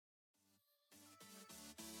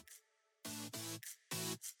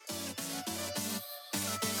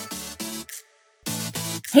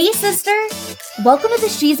Hey, sister! Welcome to the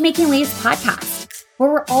She's Making Waves podcast, where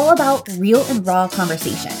we're all about real and raw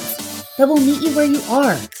conversations that will meet you where you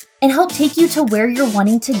are and help take you to where you're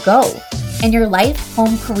wanting to go in your life,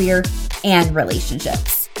 home, career, and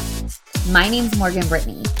relationships. My name's Morgan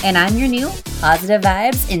Brittany, and I'm your new positive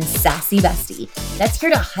vibes and sassy bestie that's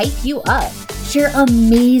here to hype you up, share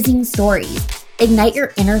amazing stories, ignite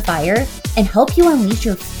your inner fire, and help you unleash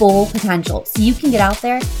your full potential so you can get out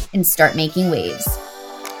there and start making waves.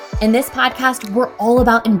 In this podcast, we're all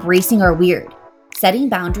about embracing our weird, setting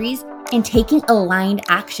boundaries, and taking aligned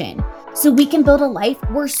action so we can build a life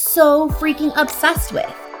we're so freaking obsessed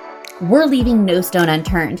with. We're leaving no stone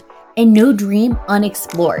unturned and no dream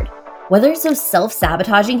unexplored. Whether it's those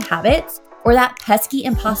self-sabotaging habits or that pesky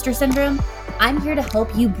imposter syndrome, I'm here to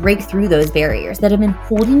help you break through those barriers that have been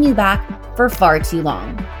holding you back for far too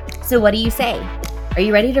long. So what do you say? Are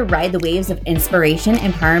you ready to ride the waves of inspiration,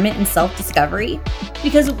 empowerment, and self-discovery?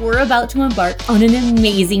 Because we're about to embark on an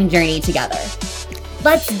amazing journey together.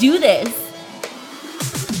 Let's do this.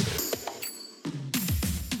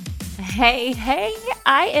 Hey,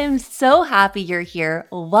 I am so happy you're here.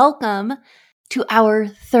 Welcome to our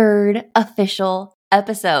third official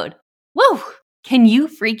episode. Woo! Can you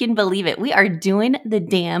freaking believe it? We are doing the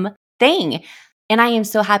damn thing. And I am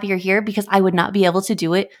so happy you're here because I would not be able to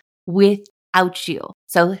do it without you.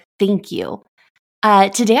 So thank you.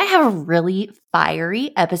 Today I have a really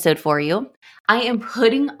fiery episode for you. I am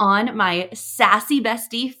putting on my sassy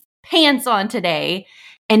bestie pants on today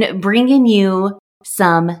and bringing you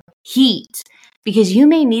some heat because you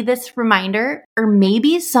may need this reminder, or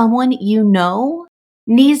maybe someone you know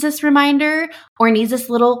needs this reminder or needs this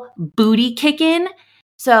little booty kick in.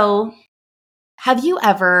 So have you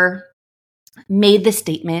ever made the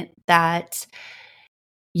statement that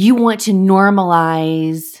you want to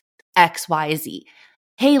normalize XYZ?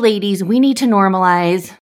 Hey, ladies, we need to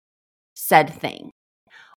normalize said thing.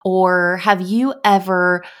 Or have you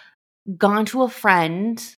ever gone to a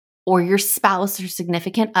friend or your spouse or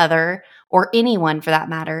significant other or anyone for that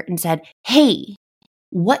matter and said, hey,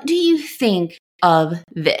 what do you think of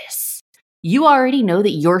this? You already know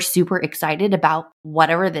that you're super excited about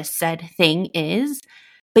whatever this said thing is,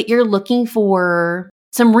 but you're looking for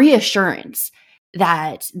some reassurance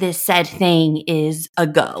that this said thing is a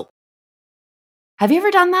go. Have you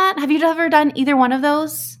ever done that? Have you ever done either one of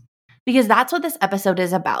those? Because that's what this episode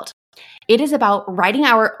is about. It is about writing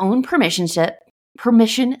our own permission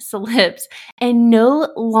slips and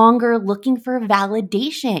no longer looking for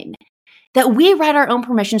validation. That we write our own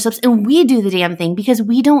permission slips and we do the damn thing because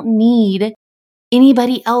we don't need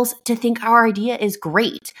anybody else to think our idea is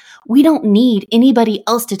great. We don't need anybody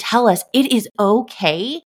else to tell us it is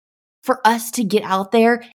okay for us to get out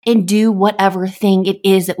there and do whatever thing it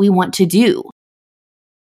is that we want to do.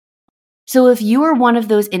 So if you are one of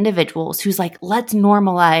those individuals who's like, let's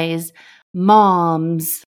normalize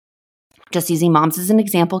moms, just using moms as an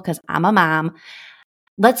example because I'm a mom,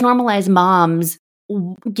 let's normalize moms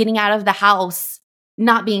getting out of the house,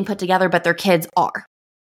 not being put together, but their kids are.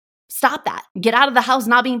 Stop that. Get out of the house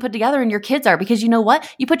not being put together and your kids are, because you know what?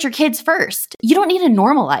 You put your kids first. You don't need to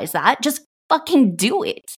normalize that. Just fucking do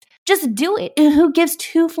it. Just do it. And who gives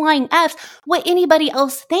two flying Fs what anybody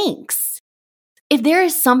else thinks? If there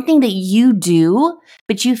is something that you do,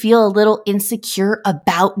 but you feel a little insecure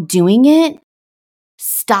about doing it,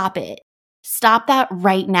 stop it. Stop that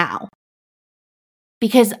right now.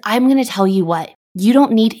 Because I'm going to tell you what, you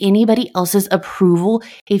don't need anybody else's approval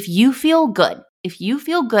if you feel good. If you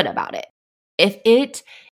feel good about it.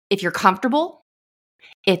 If you're comfortable,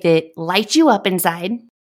 if it lights you up inside,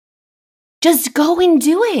 just go and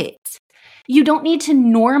do it. You don't need to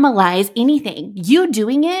normalize anything. You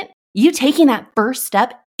doing it, you taking that first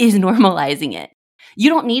step is normalizing it. You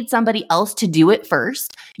don't need somebody else to do it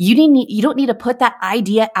first. You don't need to put that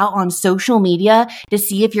idea out on social media to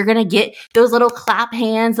see if you're going to get those little clap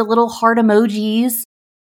hands, the little heart emojis.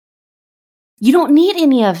 You don't need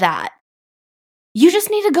any of that. You just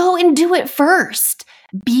need to go and do it first.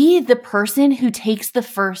 Be the person who takes the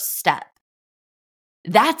first step.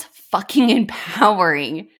 That's fucking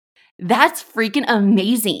empowering. That's freaking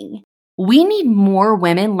amazing. We need more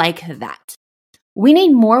women like that. We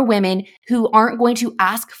need more women who aren't going to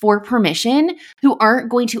ask for permission, who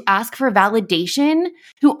aren't going to ask for validation,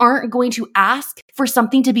 who aren't going to ask for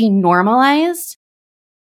something to be normalized.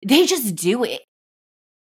 They just do it.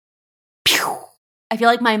 Pew! I feel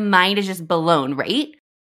like my mind is just blown, right?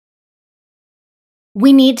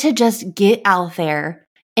 We need to just get out there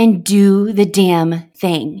and do the damn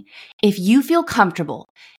thing. If you feel comfortable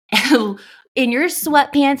in your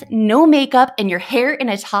sweatpants, no makeup, and your hair in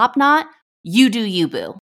a top knot, you do you,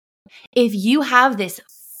 boo. If you have this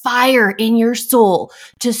fire in your soul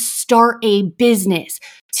to start a business,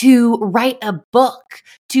 to write a book,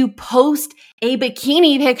 to post a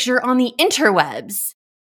bikini picture on the interwebs.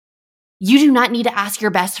 You do not need to ask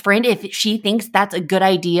your best friend if she thinks that's a good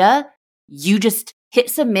idea. You just hit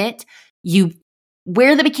submit, you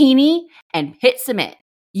wear the bikini and hit submit.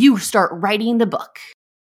 You start writing the book.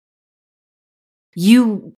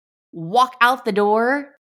 You walk out the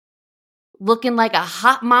door looking like a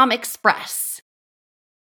hot mom express.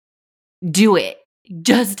 Do it.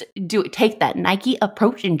 Just do it. Take that Nike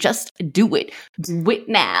approach and just do it. Do it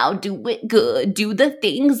now. Do it good. Do the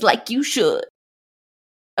things like you should.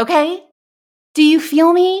 Okay? Do you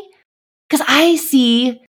feel me? Because I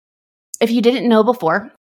see, if you didn't know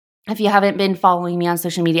before, if you haven't been following me on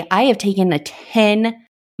social media, I have taken a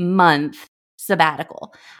 10-month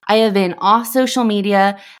sabbatical. I have been off social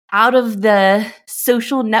media, out of the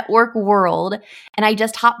social network world, and I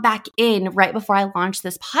just hopped back in right before I launched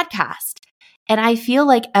this podcast. And I feel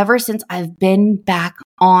like ever since I've been back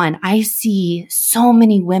on, I see so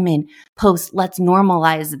many women post, let's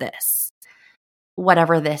normalize this,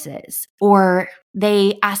 whatever this is, or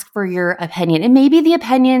they ask for your opinion. And maybe the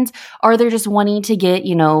opinions are they're just wanting to get,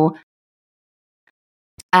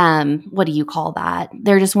 what do you call that?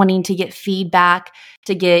 They're just wanting to get feedback,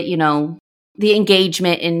 to get, the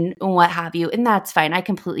engagement and what have you. And that's fine. I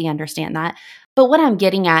completely understand that. But what I'm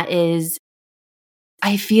getting at is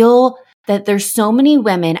I feel that there's so many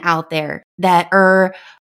women out there that are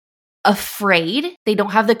afraid. They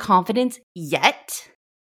don't have the confidence yet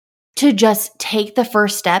to just take the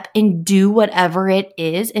first step and do whatever it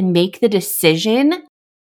is and make the decision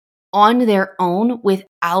on their own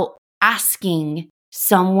without asking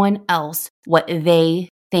someone else what they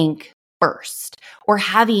think first, or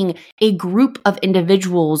having a group of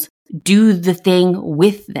individuals do the thing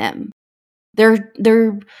with them. They're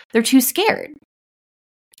too scared.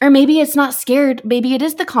 Or maybe it's not scared, maybe it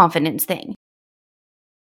is the confidence thing.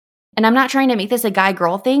 And I'm not trying to make this a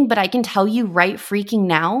guy-girl thing, but I can tell you right freaking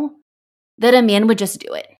now that a man would just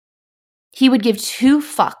do it. He would give two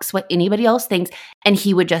fucks what anybody else thinks, and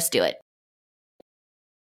he would just do it.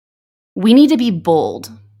 We need to be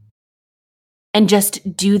bold and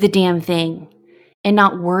just do the damn thing and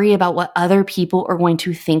not worry about what other people are going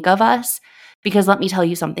to think of us. Because let me tell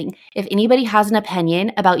you something. If anybody has an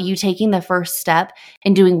opinion about you taking the first step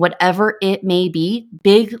and doing whatever it may be,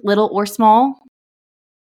 big, little, or small,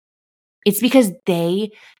 it's because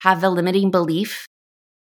they have the limiting belief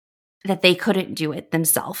that they couldn't do it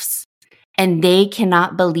themselves. And they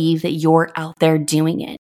cannot believe that you're out there doing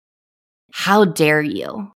it. How dare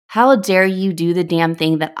you? How dare you do the damn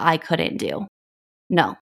thing that I couldn't do?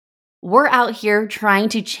 No. We're out here trying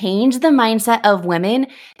to change the mindset of women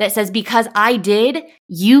that says, because I did,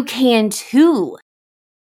 you can too.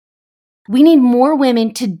 We need more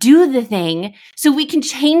women to do the thing so we can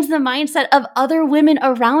change the mindset of other women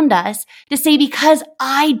around us to say, because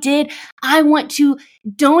I did, I want to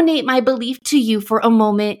donate my belief to you for a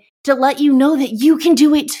moment to let you know that you can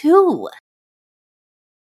do it too.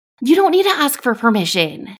 You don't need to ask for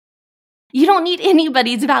permission. You don't need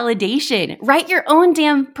anybody's validation. Write your own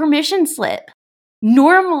damn permission slip.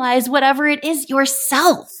 Normalize whatever it is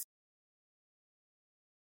yourself.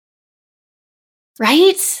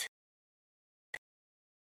 Right?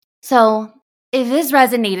 So if this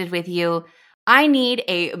resonated with you, I need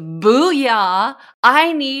a booyah.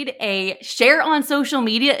 I need a share on social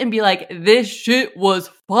media and be like, this shit was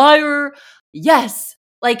fire. Yes.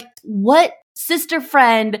 Like, what sister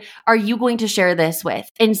friend are you going to share this with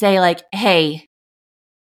and say like, hey,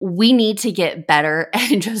 we need to get better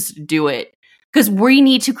and just do it? Because we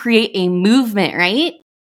need to create a movement, right?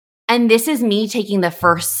 And this is me taking the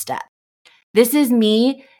first step. This is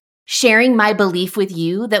me sharing my belief with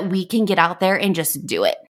you that we can get out there and just do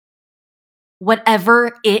it.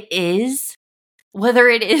 Whatever it is, whether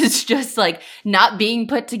it is just like not being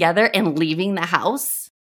put together and leaving the house,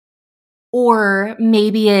 or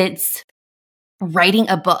maybe it's writing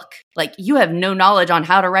a book. Like, you have no knowledge on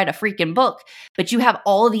how to write a freaking book, but you have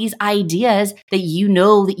all these ideas that you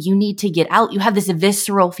know that you need to get out. You have this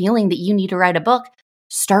visceral feeling that you need to write a book.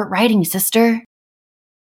 Start writing, sister.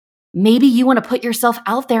 Maybe you want to put yourself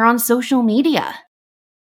out there on social media.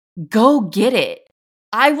 Go get it.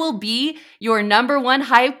 I will be your number one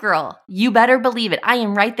hype girl. You better believe it. I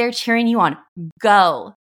am right there cheering you on.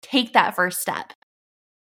 Go. Take that first step.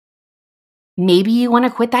 Maybe you want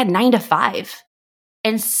to quit that 9-to-5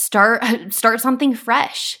 and start something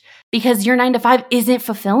fresh because your 9-to-5 isn't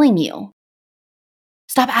fulfilling you.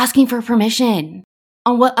 Stop asking for permission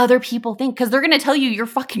on what other people think, because they're going to tell you you're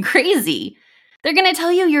fucking crazy. They're going to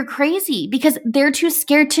tell you you're crazy because they're too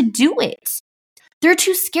scared to do it. They're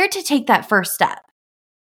too scared to take that first step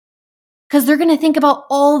because they're going to think about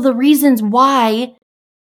all the reasons why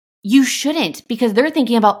you shouldn't, because they're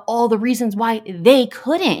thinking about all the reasons why they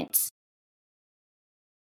couldn't.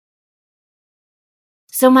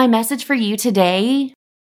 So my message for you today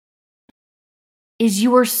is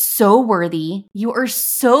you are so worthy. You are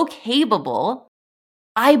so capable.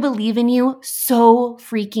 I believe in you so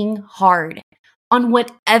freaking hard on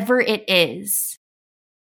whatever it is.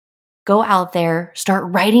 Go out there, start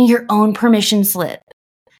writing your own permission slip.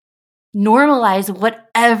 Normalize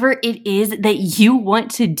whatever it is that you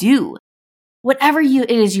want to do. Whatever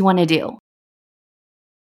it is you want to do.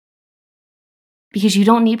 Because you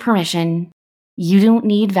don't need permission. You don't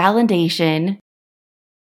need validation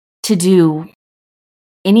to do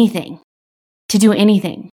anything.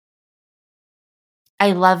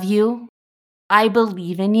 I love you. I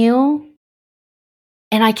believe in you.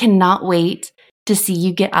 And I cannot wait to see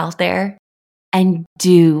you get out there and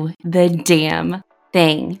do the damn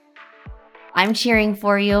thing. I'm cheering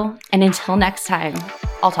for you. And until next time,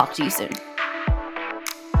 I'll talk to you soon.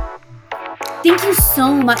 Thank you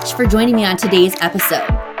so much for joining me on today's episode.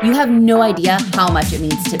 You have no idea how much it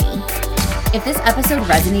means to me. If this episode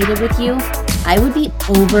resonated with you, I would be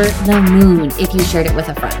over the moon if you shared it with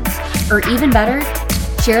a friend. Or even better,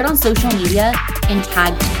 share it on social media and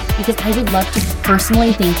tag me, because I would love to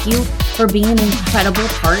personally thank you for being an incredible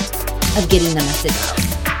part of getting the message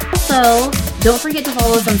out. Also, don't forget to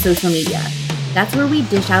follow us on social media. That's where we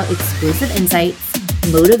dish out exclusive insights,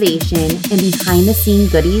 motivation, and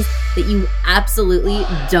behind-the-scenes goodies that you absolutely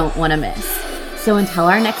don't want to miss. So until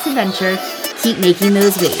our next adventure, keep making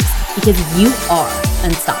those waves, because you are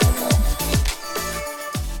unstoppable.